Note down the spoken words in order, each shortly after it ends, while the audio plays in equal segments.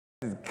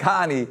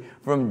Connie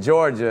from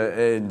Georgia,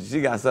 and she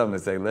got something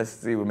to say. Let's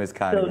see what Miss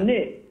Connie So, got.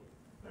 Nick,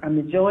 I'm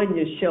enjoying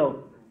your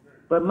show,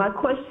 but my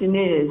question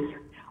is,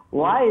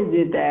 why is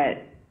it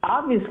that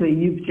obviously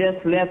you've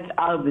just left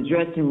out of the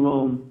dressing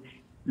room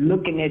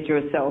looking at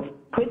yourself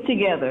put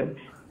together?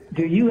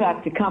 Do you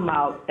have to come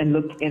out and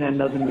look in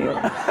another mirror?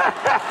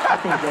 I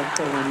think that's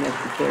so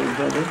unnecessary,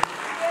 brother.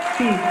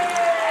 Peace.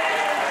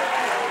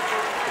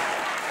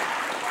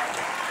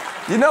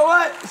 You know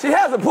what? She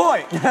has a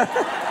point.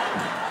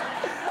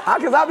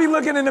 Because I be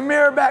looking in the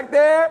mirror back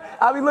there.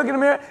 I be looking in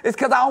the mirror. It's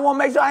because I don't want to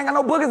make sure I ain't got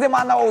no boogers in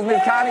my nose,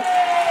 Miss Connie.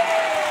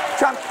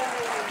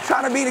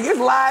 Trying to be against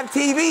live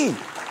TV.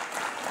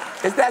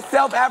 It's that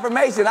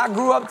self-affirmation. I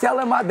grew up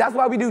telling that's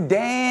why we do,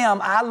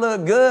 damn, I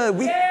look good.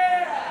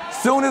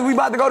 Soon as we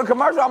about to go to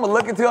commercial, I'm going to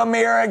look into a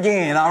mirror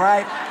again, all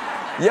right?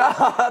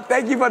 Y'all,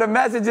 thank you for the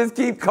messages.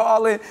 Keep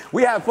calling.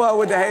 We have fun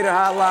with the Hater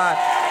Hotline.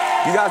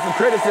 You got some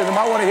criticism,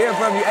 I want to hear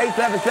from you.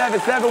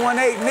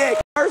 877-718-NICK.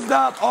 First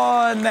up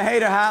on the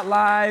Hater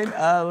Hotline,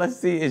 let's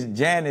see, it's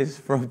Janice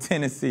from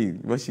Tennessee.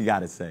 What she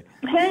got to say?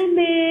 Hey,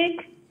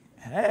 Nick.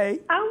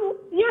 Hey.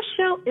 Your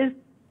show is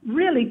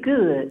really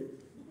good.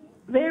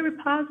 Very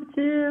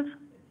positive,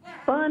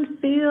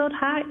 fun-filled,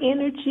 high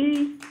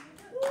energy.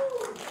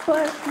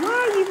 But why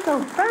are you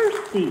so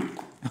thirsty? You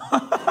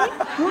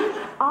drink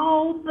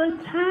all the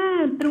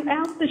time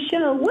throughout the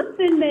show. What's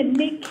in that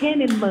Nick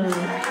Cannon mug?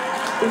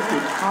 Is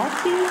it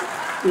coffee?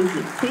 Is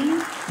it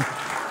tea?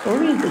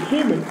 Or is it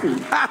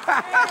Hennessy?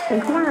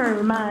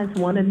 Inquiring minds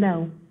want to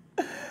know.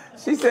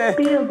 She said...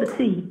 Spill the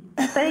tea.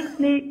 Thanks,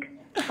 Nick.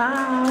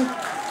 Bye.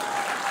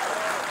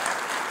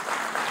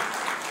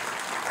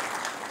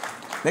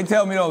 They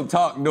tell me don't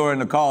talk during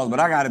the calls, but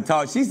I got to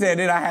talk. She said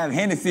that I have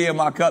Hennessy in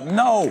my cup.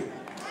 No,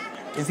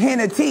 it's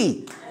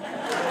Hennessy.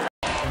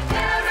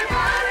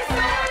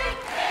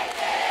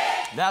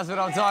 That's what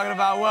I'm talking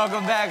about.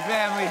 Welcome back,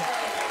 family.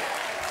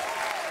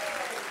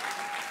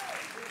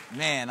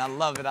 Man, I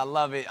love it. I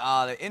love it.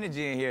 The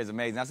energy in here is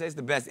amazing. I say it's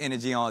the best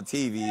energy on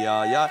TV,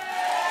 y'all.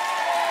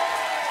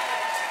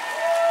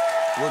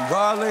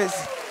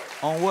 Regardless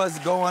on what's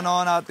going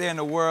on out there in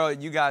the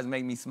world, you guys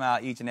make me smile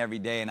each and every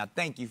day, and I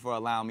thank you for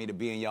allowing me to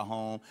be in your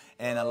home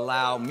and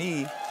allow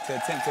me to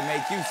attempt to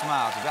make you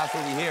smile, because that's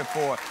what we're here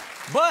for.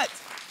 But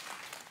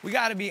we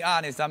got to be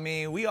honest. I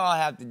mean, we all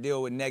have to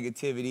deal with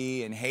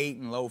negativity and hate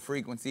and low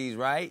frequencies,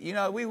 right? You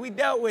know, we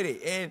dealt with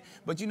it.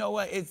 But you know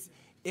what? It's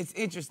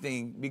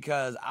interesting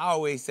because I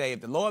always say,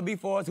 if the Lord be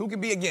for us, who can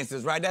be against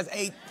us, right? That's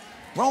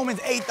Romans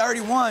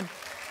 8:31.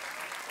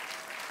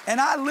 And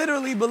I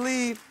literally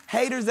believe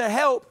haters are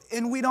help,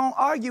 and we don't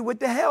argue with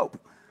the help.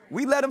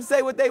 We let them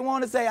say what they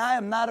want to say. I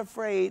am not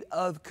afraid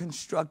of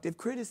constructive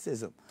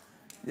criticism.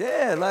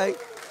 Yeah, like,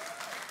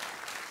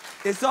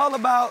 it's all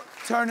about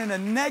turning a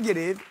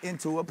negative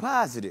into a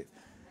positive.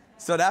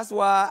 So that's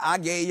why I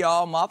gave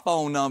y'all my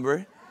phone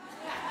number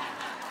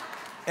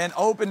and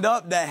opened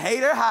up the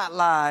Hater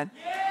Hotline.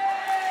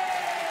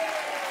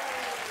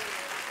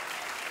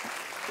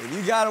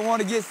 If you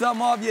want to get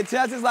something off your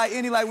chest, it's like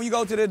when you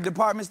go to the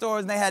department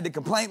stores and they had the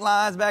complaint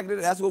lines back there,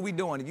 that's what we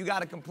doing. If you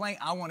got a complaint,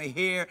 I want to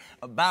hear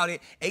about it.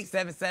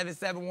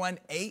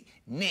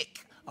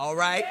 877-718-NICK, all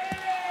right?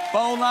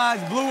 Phone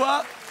lines blew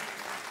up.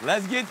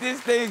 Let's get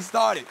this thing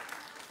started.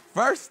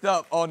 First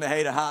up on the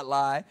Hater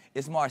Hotline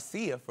is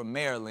Marcia from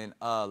Maryland.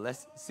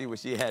 Let's see what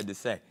she had to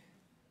say.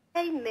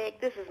 Hey,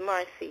 Nick, this is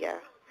Marcia.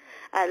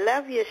 I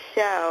love your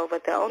show,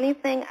 but the only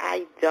thing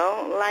I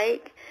don't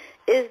like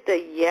is the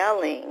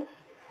yelling.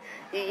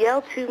 You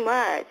yell too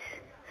much.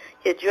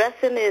 Your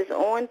dressing is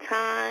on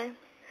time.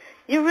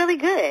 You're really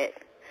good.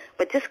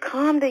 But just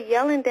calm the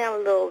yelling down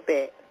a little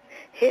bit.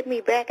 Hit me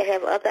back. I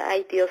have other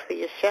ideas for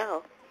your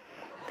show.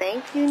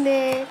 Thank you,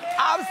 Nick.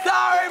 I'm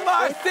sorry,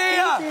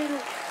 Marcia.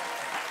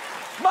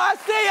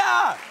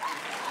 Marcia!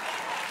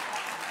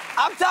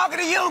 I'm talking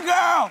to you,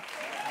 girl.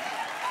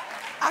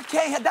 I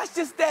can't, that's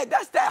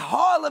that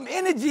Harlem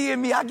energy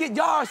in me. Y'all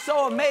are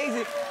so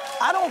amazing.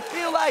 I don't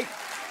feel like,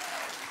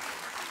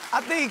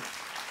 I'm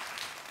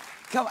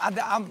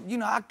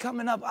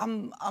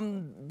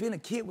been a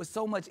kid with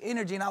so much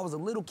energy, and I was a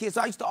little kid, so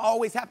I used to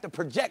always have to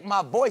project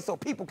my voice so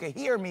people could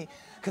hear me,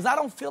 because I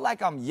don't feel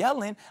like I'm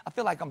yelling. I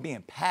feel like I'm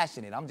being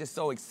passionate. I'm just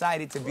so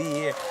excited to be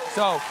here.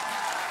 So,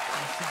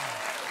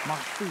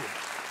 Marcia,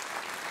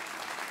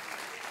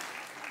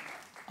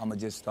 I'm gonna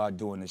just start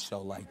doing the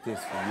show like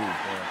this for you,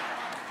 girl.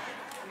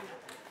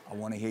 I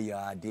want to hear your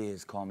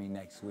ideas. Call me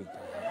next week.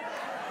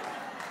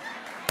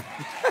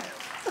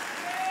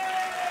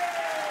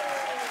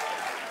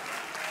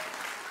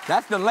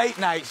 That's the late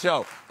night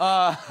show.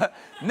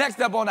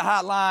 Next up on the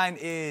hotline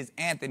is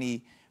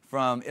Anthony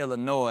from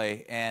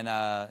Illinois, and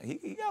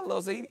he got a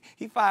little,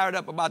 he fired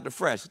up about the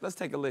fresh. Let's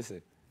take a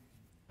listen.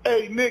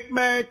 Hey, Nick,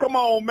 man, come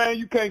on, man.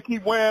 You can't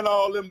keep wearing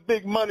all them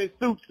big money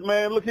suits,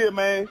 man. Look here,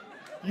 man.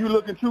 You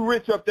looking too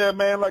rich up there,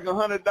 man, like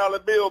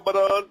 $100 bill. But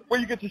where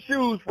you get your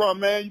shoes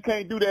from, man? You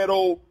can't do that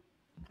old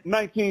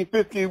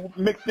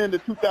 1950 mixed into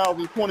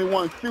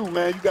 2021 shoe,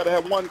 man. You got to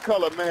have one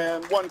color,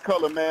 man. One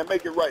color, man.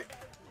 Make it right.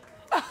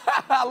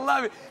 I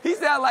love it. He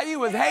sounded like he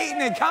was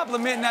hating and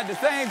complimenting at the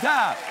same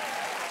time.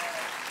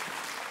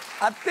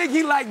 I think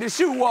he liked the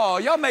shoe wall.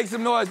 Y'all make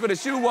some noise for the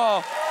shoe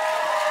wall.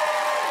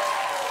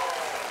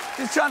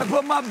 Just trying to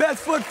put my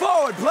best foot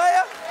forward,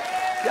 player.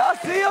 Y'all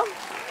see him?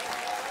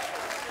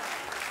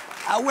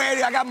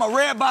 I got my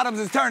red bottoms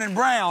is turning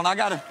brown.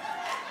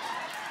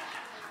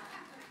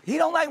 He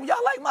don't like,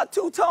 y'all like my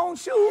two-tone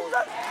shoes?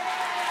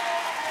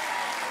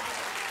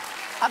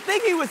 I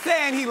think he was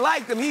saying he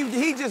liked them.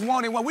 He just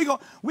wanted one.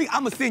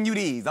 I'ma send you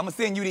these. I'ma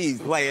send you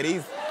these, player.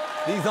 These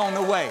on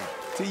the way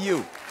to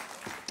you.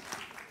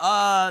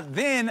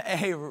 Then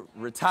a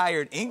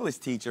retired English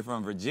teacher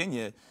from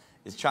Virginia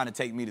is trying to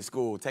take me to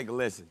school. Take a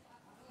listen.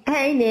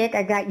 Hey, Nick,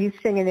 I got you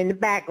singing in the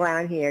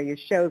background here. Your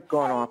show's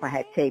going off. I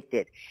had taped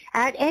it.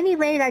 At any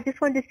rate, I just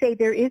wanted to say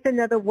there is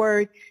another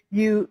word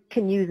you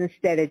can use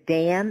instead of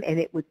damn, and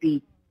it would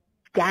be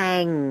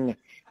dang.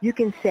 You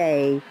can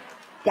say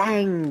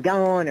dang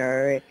gone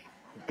or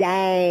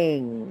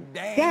dang.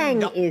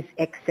 Dang is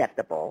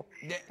acceptable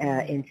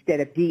instead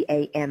of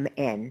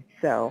D-A-M-N.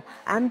 So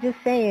I'm just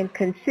saying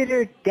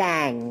consider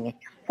dang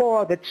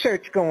for the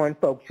church-going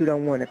folks who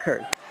don't want to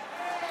curse.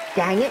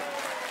 Dang it.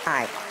 All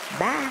right,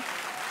 bye.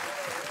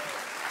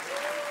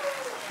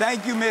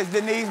 Thank you, Miss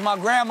Denise. My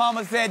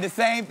grandmama said the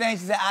same thing.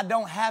 She said, I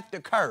don't have to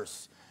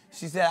curse.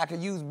 She said I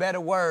could use better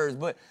words.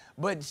 But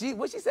what she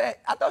said,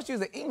 I thought she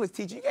was an English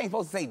teacher. You ain't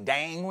supposed to say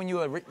dang when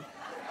you're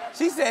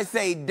She said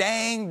say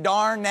dang,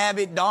 darn,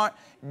 nabbit, darn,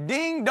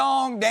 ding,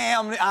 dong,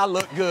 damn, I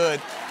look good.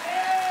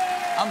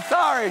 I'm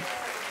sorry.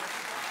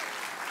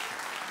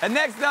 And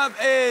next up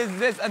is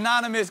this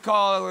anonymous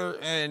caller,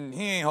 and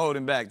he ain't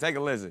holding back. Take a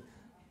listen.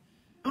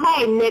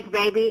 Hey, Nick,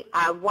 baby.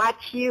 I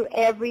watch you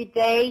every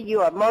day. You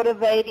are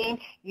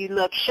motivating. You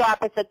look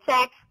sharp as a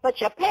tack,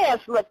 but your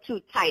pants look too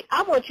tight.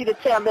 I want you to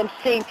tell them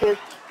seamsters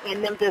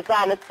and them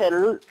designers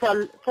to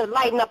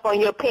lighten up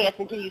on your pants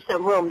and give you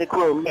some room to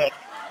groom, Nick.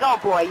 Go,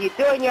 boy. You're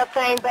doing your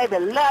thing, baby.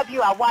 Love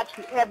you. I watch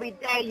you every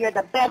day. You're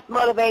the best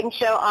motivating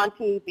show on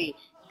TV.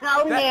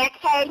 Go, Nick.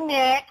 Hey,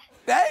 Nick.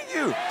 Thank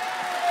you.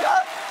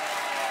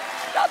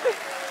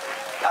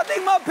 Y'all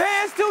think my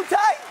pants too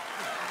tight?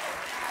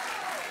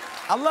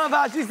 I love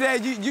how she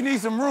said you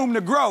need some room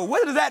to grow.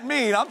 What does that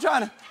mean?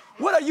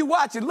 What are you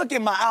watching? Look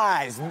in my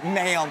eyes,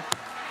 ma'am.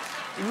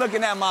 You're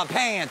looking at my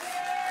pants.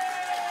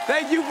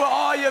 Thank you for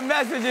all your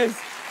messages.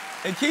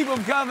 And keep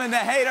them coming. The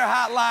HATER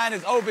hotline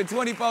is open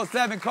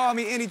 24/7. Call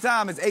me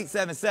anytime. It's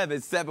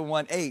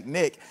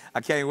 877-718-NICK.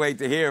 I can't wait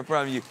to hear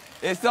from you.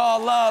 It's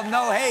all love,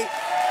 no hate.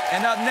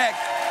 And up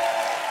next,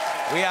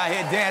 we out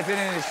here dancing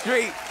in the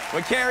street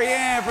with Carrie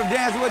Ann from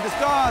Dancing with the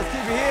Stars.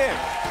 Keep it here.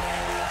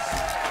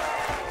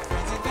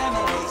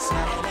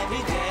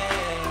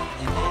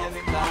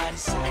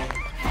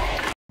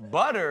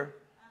 Butter,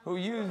 who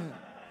used,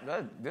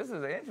 this is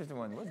an interesting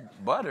one. What's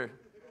butter?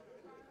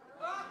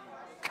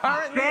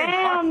 Currently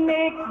Damn,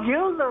 Nick,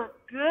 you look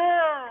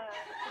good.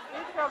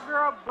 It's your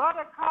girl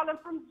Butter calling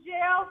from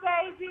jail,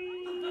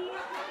 baby.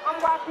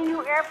 I'm watching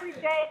you every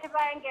day because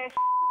I ain't got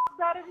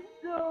better to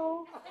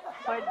do.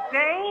 But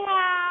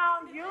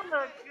damn, you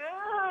look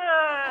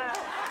good.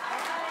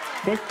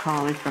 This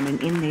call is from an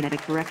inmate at a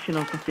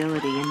correctional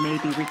facility and may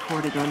be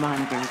recorded or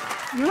monitored.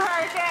 You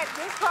heard that?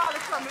 This call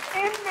is from an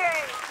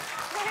inmate.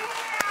 Damn.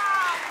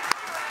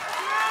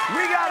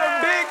 We got a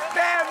big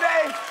fan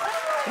base.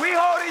 We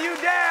holding you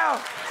down.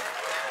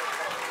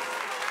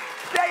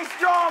 Stay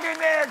strong in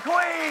there,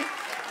 Queen.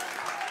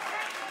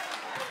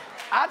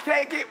 I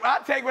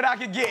take what I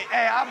can get.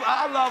 Hey,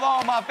 I love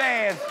all my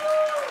fans.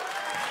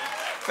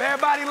 So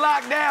everybody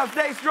locked down,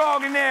 stay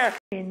strong in there.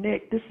 Hey,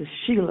 Nick, this is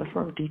Sheila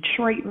from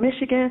Detroit,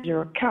 Michigan.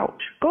 Your couch.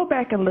 Go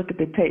back and look at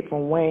the tape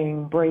from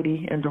Wayne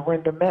Brady and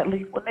Dorinda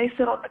Medley. When they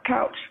sit on the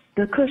couch,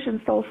 the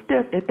cushion's so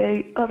stiff that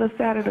the other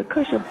side of the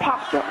cushion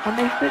pops up when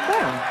they sit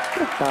down.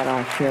 Just thought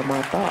I'd share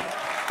my thoughts.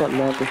 But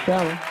love the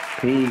show.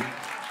 Peace.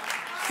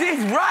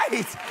 She's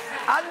right.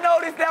 I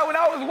noticed that when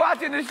I was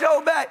watching the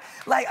show back.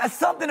 Like,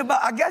 something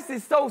about, I guess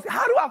it's so,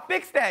 how do I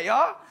fix that,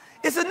 y'all?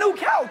 It's a new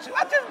couch.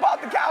 I just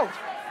bought the couch.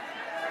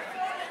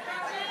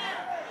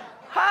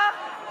 Huh?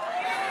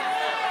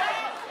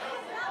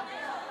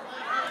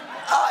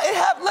 It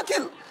had, look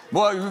at,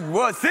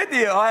 boy,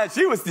 Cynthia,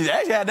 she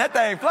had that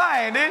thing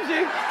flying, didn't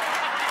she?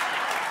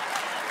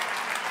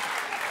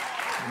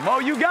 The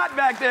more you got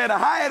back there, the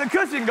higher the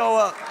cushion go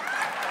up.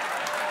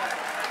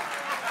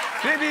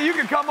 Cynthia, you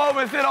can come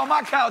over and sit on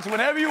my couch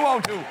whenever you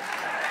want to.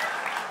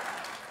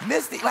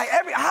 Misty, like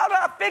how do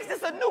I fix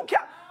this? A new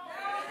couch.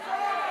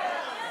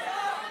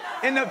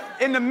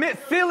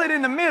 Seal it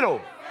in the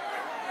middle.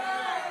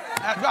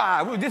 All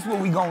right, well, this is what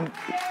we gonna.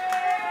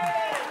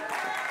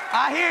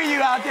 I hear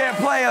you out there,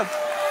 player.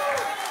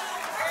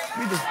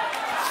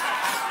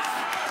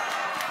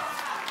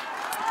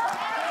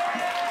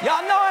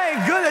 Y'all know I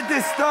ain't good at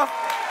this stuff.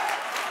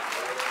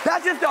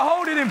 That's just to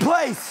hold it in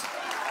place.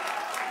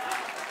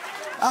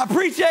 I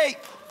appreciate.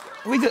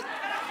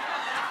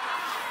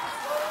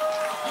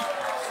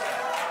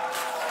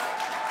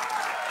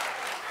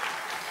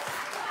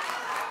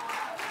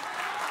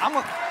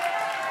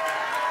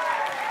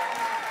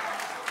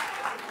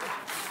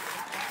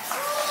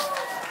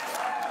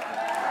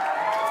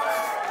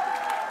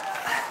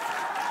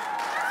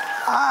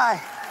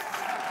 Hi.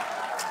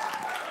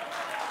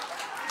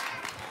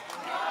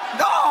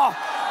 No.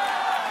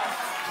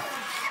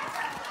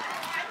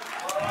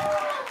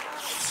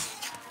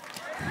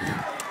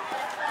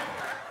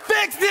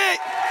 Fixed it.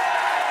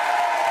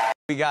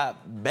 We got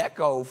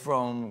Becco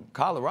from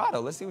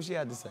Colorado. Let's see what she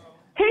had to say.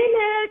 Hey,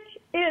 Nick.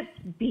 It's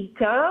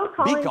Biko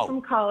calling Biko.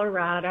 from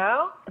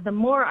Colorado. The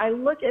more I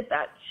look at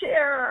that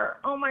chair,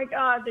 oh my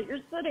God, that you're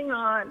sitting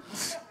on,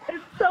 it's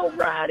so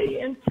ratty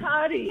and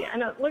toddy,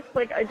 and it looks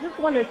like I just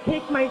want to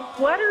take my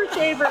sweater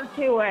saver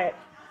to it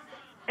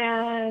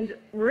and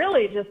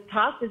really just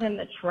toss it in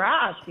the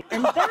trash.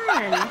 And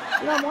then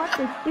I'm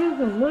watching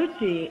Susan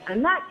Lucci,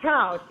 and that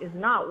couch is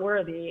not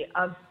worthy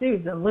of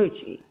Susan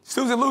Lucci.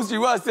 Susan Lucci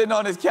was sitting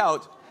on this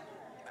couch.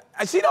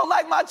 And she don't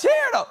like my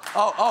chair, though.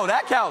 Oh,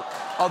 that couch.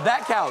 Oh,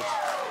 that couch.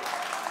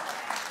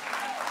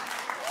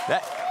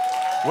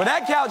 Well,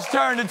 that couch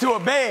turned into a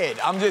bed.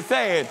 I'm just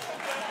saying.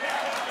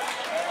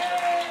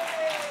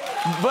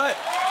 But,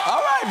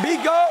 all right,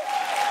 Biko.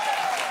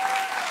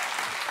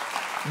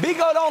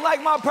 Biko don't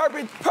like my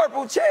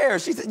purple chair.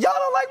 She said, y'all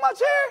don't like my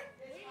chair?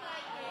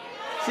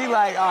 She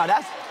like, oh,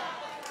 that's...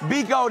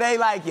 Biko, they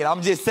like it.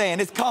 I'm just saying,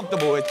 it's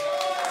comfortable. It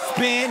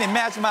spin and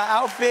match my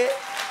outfit.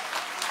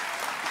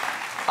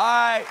 All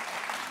right,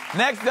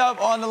 next up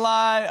on the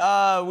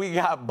line, we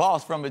got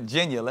Boss from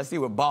Virginia. Let's see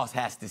what Boss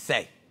has to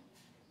say.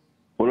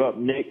 What up,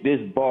 Nick? This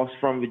Boss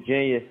from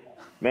Virginia.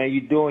 Man, you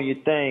doing your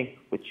thing,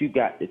 but you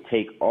got to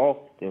take off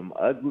them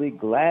ugly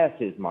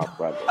glasses, my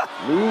brother.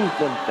 Lose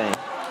them things.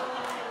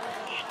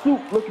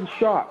 Stoop looking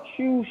sharp,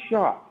 shoes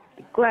sharp.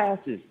 The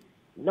glasses,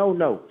 no.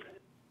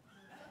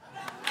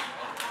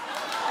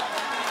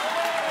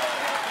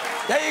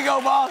 There you go,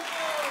 Boss.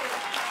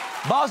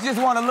 Boss just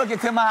want to look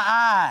into my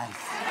eyes.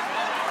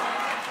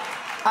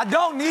 I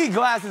don't need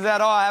glasses at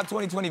all. I have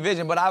 20/20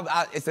 vision, but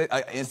it's an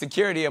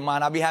insecurity of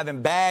mine. I'll be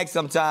having bags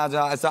sometimes,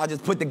 so I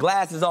just put the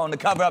glasses on to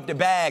cover up the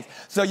bags.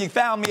 So you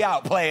found me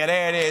out, player.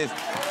 There it is.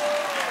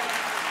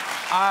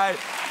 All right.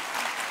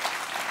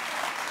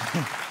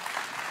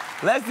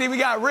 Let's see. We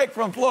got Rick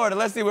from Florida.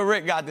 Let's see what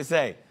Rick got to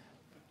say.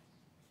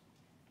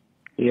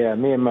 Yeah,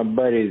 me and my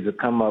buddies have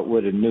come up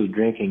with a new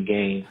drinking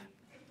game.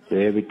 So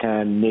every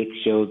time Nick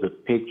shows a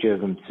picture of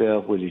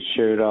himself with his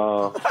shirt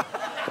off,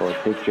 or a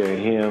picture of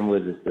him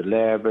with a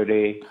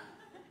celebrity,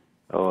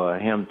 or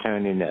him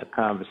turning a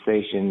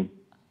conversation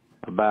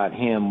about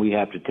him, we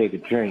have to take a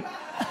drink.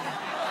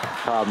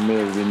 Problem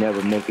is, we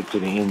never make it to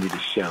the end of the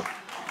show.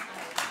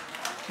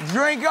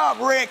 Drink up,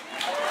 Rick.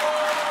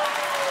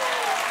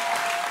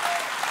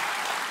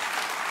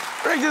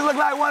 Rick just look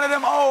like one of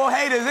them old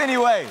haters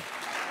anyway.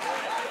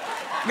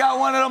 Got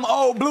one of them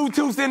old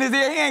Bluetooths in his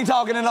ear. He ain't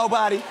talking to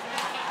nobody.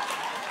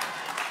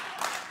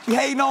 You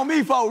hating on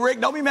me, folks, Rick.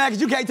 Don't be mad because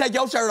you can't take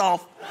your shirt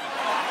off.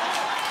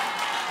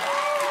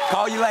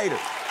 Call you later.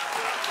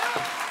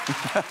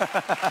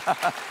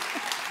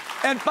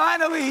 And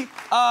finally,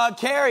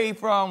 Carrie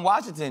from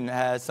Washington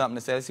has something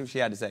to say. Let's see what she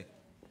had to say.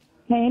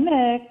 Hey,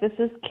 Nick. This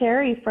is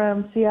Carrie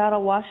from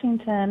Seattle,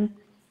 Washington.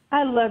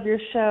 I love your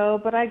show,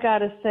 but I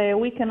gotta say,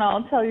 we can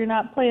all tell you're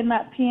not playing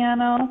that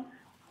piano.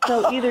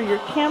 So either your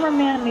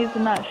cameraman needs to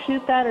not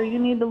shoot that, or you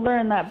need to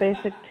learn that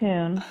basic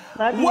tune.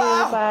 Love you.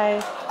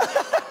 Bye.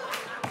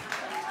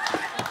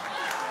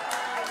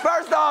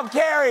 First off,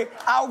 Carrie,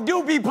 I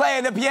do be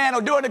playing the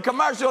piano during the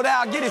commercial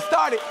now. Get it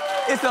started.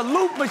 It's a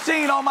loop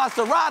machine on my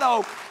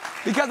Serato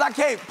because I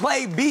can't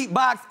play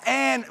beatbox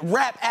and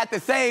rap at the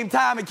same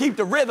time and keep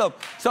the rhythm.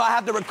 So I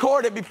have to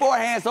record it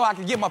beforehand so I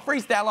can get my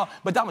freestyle on.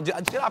 But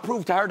should I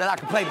prove to her that I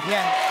can play the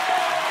piano?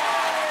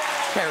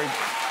 Carrie,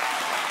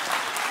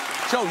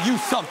 show you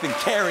something,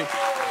 Carrie.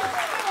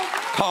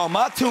 Call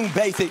my tune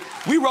basic.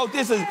 We wrote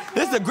this is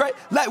a great,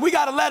 we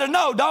gotta let her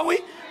know, don't we?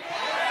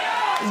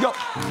 Let's go.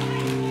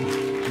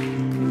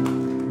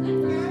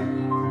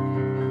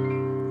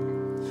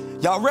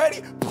 Y'all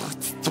ready?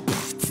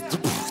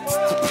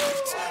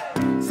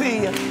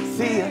 See ya,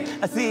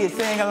 I see ya,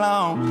 sing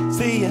along.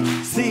 See ya,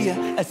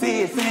 I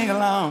see ya, sing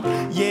along.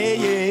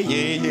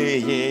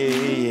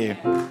 Yeah.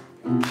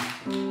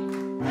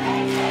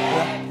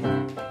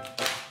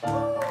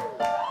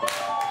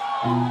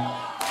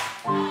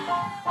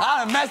 I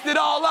done messed it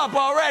all up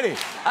already.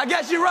 I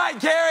guess you're right,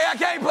 Carrie. I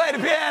can't play the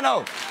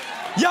piano.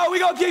 Yo, we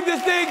gonna keep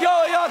this thing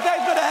going, y'all.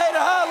 Thanks for the hater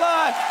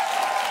hotline.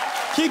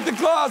 Keep the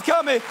claws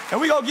coming, and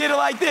we gonna get it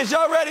like this.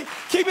 Y'all ready?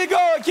 Keep it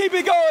going,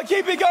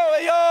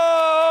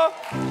 y'all.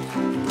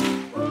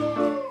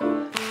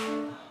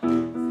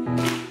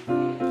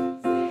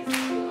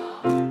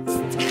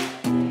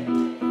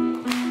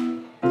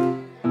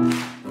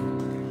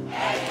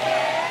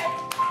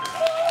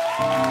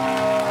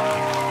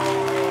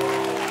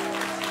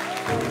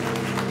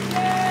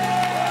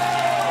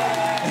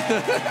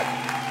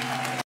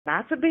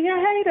 Not to be a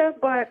hater,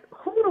 but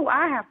who do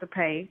I have to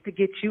pay to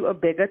get you a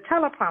bigger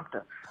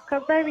teleprompter?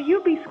 Because, baby,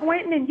 you be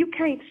squinting and you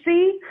can't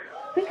see.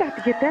 We got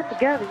to get that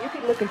together. You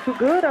be looking too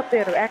good up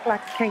there to act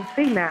like you can't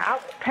see now. I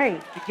would pay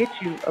to get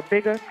you a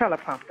bigger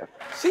teleprompter.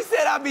 She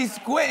said I be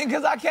squinting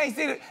because I can't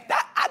see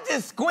I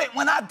just squint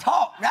when I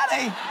talk. That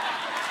ain't...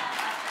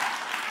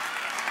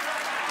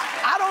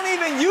 don't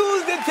even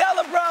use the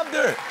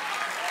teleprompter.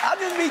 I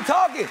just be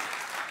talking.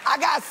 I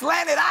got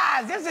slanted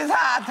eyes. This is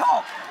how I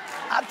talk.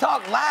 I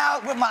talk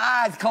loud with my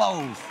eyes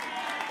closed.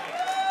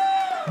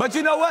 But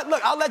you know what?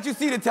 Look, I'll let you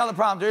see the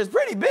teleprompter. It's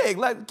pretty big.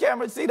 Let the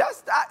camera see.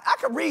 I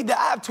can read that.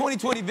 I have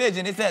 20/20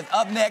 vision. It says,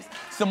 up next,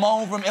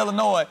 Simone from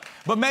Illinois.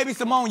 But maybe,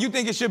 Simone, you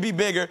think it should be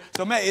bigger.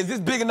 So, man, is this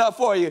big enough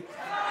for you?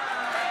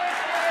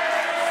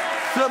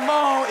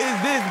 Simone,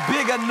 is this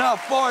big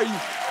enough for you?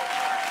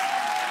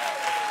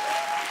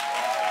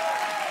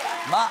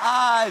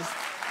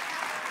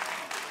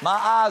 My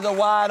eyes are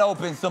wide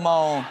open,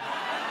 Simone.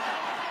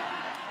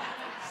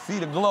 See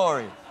the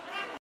glory.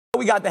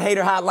 We got the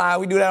Hater Hotline.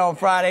 We do that on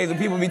Fridays when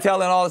people be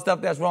telling all the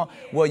stuff that's wrong.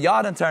 Well,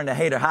 y'all done turned the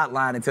Hater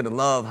Hotline into the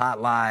Love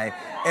Hotline.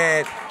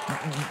 And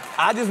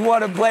I just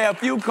want to play a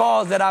few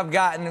calls that I've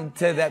gotten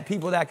to that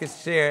people that can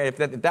share. If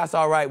that's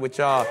all right with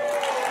y'all,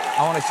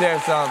 I want to share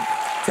some.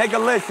 Take a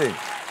listen.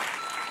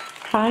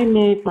 Hi,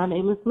 Nick. My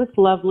name is Miss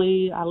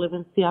Lovely. I live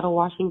in Seattle,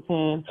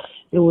 Washington.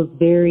 It was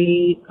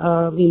very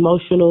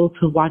emotional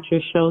to watch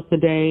your show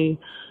today.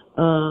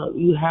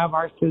 You have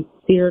our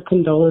sincere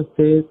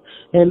condolences,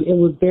 and it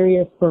was very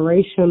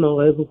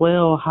inspirational as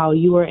well how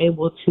you were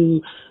able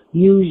to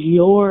use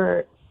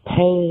your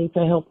pain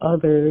to help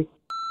others.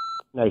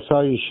 I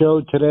saw your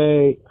show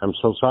today. I'm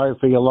so sorry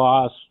for your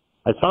loss.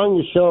 I found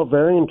your show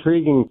very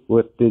intriguing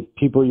with the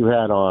people you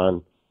had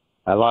on.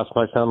 I lost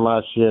my son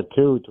last year,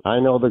 too. I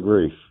know the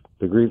grief.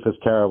 The grief is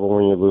terrible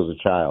when you lose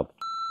a child.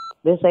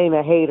 This ain't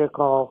a hater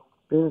call.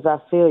 This is I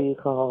feel you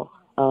call.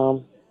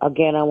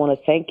 Again, I want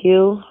to thank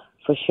you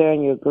for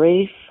sharing your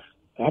grief.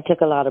 That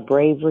took a lot of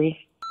bravery.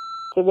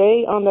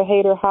 Today on the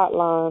Hater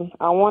Hotline,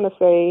 I want to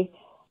say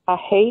I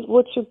hate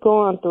what you're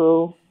going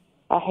through.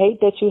 I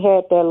hate that you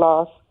had that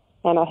loss,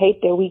 and I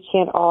hate that we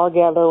can't all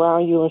gather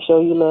around you and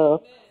show you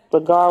love.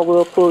 But God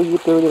will pull you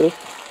through this.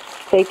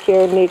 Take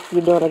care, Nick.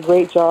 You're doing a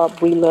great job.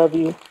 We love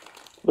you.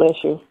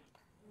 Bless you.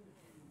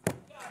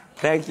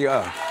 Thank you.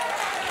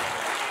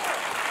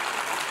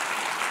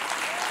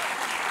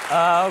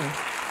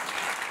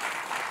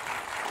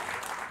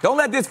 Don't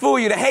let this fool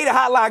you. The Hater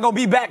Hotline gonna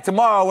be back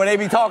tomorrow where they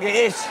be talking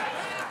ish.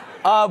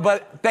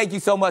 But thank you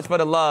so much for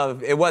the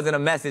love. It wasn't a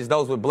message.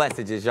 Those were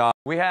blessages, y'all.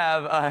 We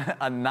have an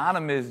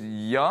anonymous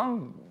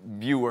young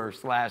viewer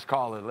 /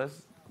 caller.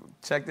 Let's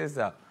check this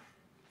out.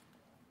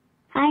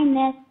 Hi,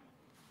 Nick.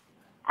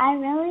 I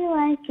really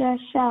like your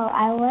show.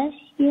 I wish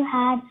you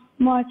had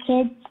more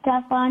kids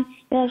stuff on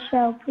your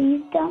show.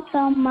 Please don't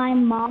tell my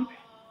mom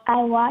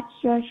I watch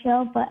your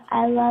show, but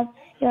I love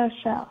your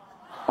show.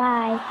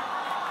 Bye.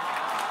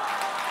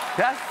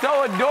 That's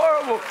so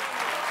adorable.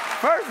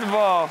 First of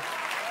all,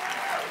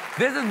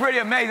 this is pretty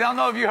amazing. I don't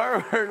know if you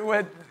heard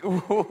what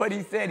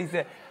he said. He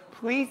said,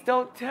 please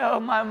don't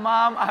tell my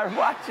mom I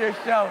watch your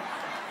show.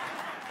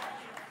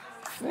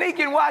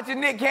 Sneaking watching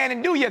Nick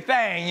Cannon. Do your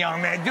thing,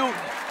 young man.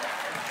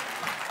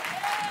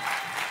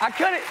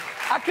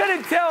 I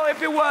couldn't tell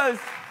if it was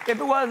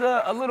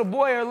a little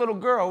boy or a little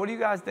girl. What do you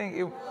guys think?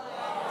 It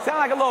sound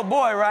like a little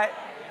boy, right?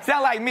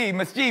 Sound like me,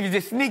 mischievous,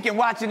 just sneaking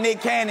watching Nick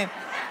Cannon,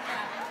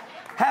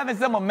 having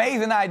some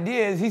amazing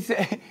ideas. He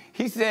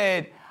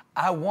said,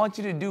 I want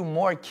you to do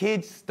more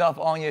kids stuff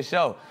on your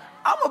show.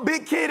 I'm a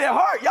big kid at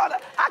heart, y'all.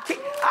 I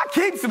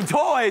keep some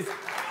toys.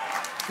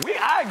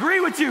 I agree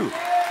with you.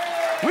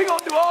 We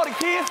gonna do all the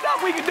kid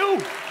stuff we can do.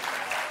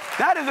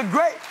 That is a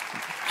great,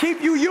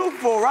 keep you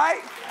youthful,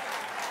 right?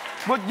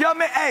 But young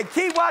man, hey,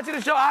 keep watching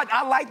the show.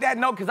 I like that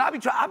note because I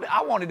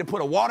wanted to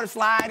put a water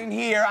slide in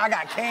here. I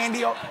got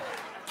candy.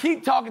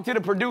 Keep talking to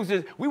the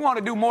producers. We want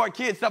to do more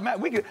kid stuff,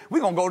 man. We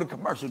gonna go to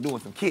commercial doing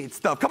some kid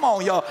stuff. Come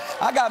on, y'all.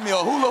 I got me a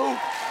hula hoop.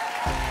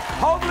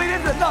 Hopefully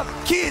this is enough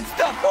kid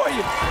stuff for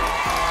you.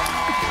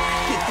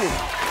 Get this.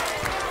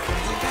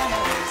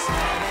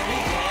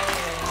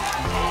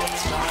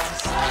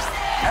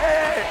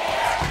 Hey.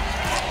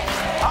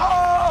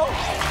 Oh.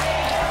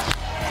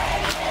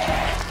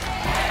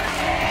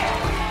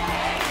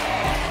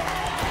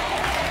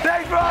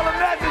 Thanks for all the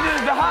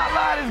messages. The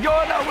hotline is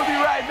going up. We'll be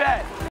right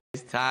back.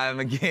 It's time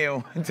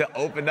again to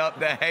open up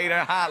the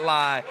Hater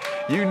Hotline.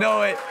 You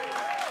know it.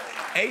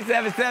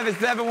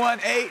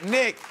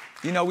 877-718-NICK.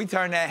 You know, we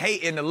turn that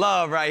hate into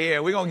love right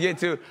here. We're going to get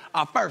to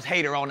our first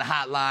hater on the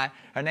hotline.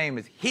 Her name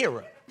is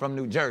Hira from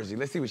New Jersey.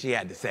 Let's see what she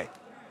had to say.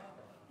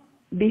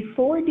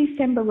 Before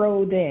December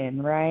rolled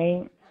in,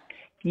 right,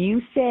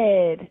 you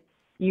said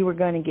you were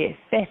going to get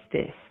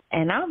festive.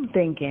 And I'm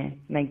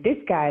thinking, like, this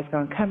guy's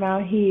going to come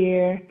out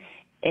here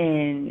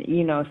and,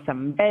 you know,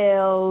 some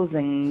bells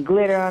and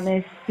glitter on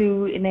his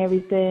suit and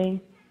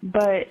everything.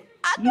 But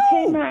you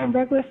came out in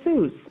regular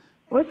suits.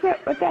 What's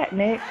up with that,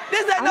 Nick?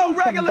 This ain't no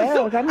regular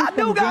suit. I got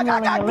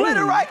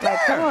glitter right there.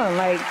 Like, come on,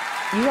 like,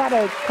 you got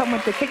to come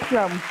with the kick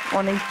drum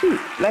on his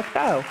suit. Let's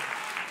go.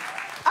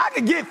 I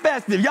can get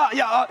festive. Y'all,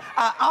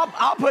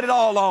 I'll put it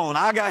all on.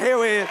 I got, here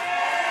we is.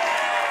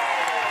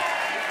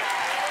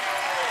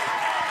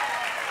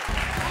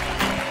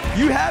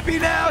 You happy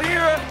now,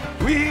 Hira?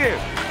 We here.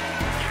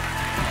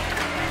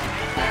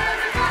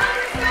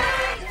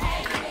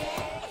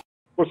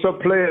 What's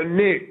up, player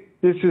Nick?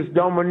 This is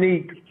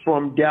Dominique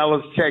from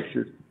Dallas,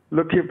 Texas.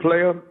 Look here,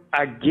 player.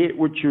 I get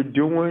what you're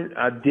doing.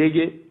 I dig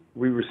it.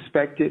 We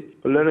respect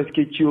it. But let us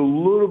get you a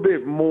little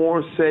bit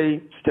more,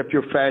 say, step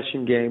your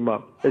fashion game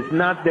up. It's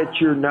not that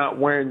you're not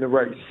wearing the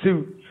right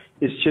suit.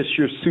 It's just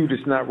your suit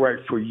is not right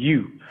for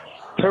you.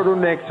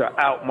 Turtlenecks are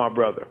out, my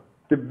brother.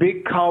 The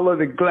big collar,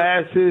 the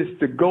glasses,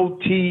 the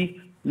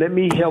goatee, let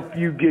me help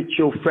you get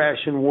your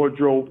fashion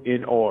wardrobe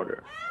in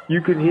order.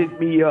 You can hit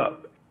me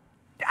up.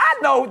 I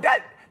know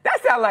that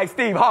sounds like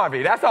Steve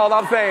Harvey. That's all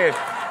I'm saying.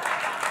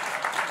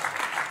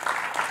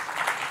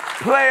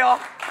 Player,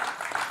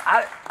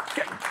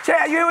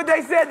 Chad, you hear what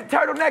they said? The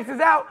turtlenecks is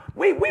out.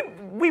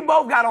 We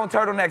both got on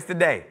turtlenecks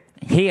today.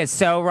 He is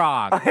so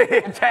wrong.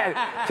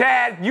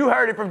 Chad, you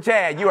heard it from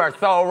Chad. You are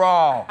so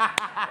wrong.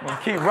 We'll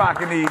keep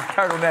rocking these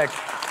turtlenecks.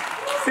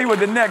 See what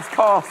the next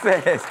call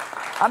says.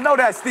 I know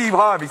that's Steve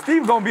Harvey.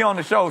 Steve's gonna be on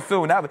the show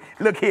soon.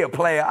 Look here,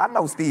 player. I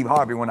know Steve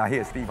Harvey when I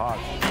hear Steve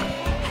Harvey.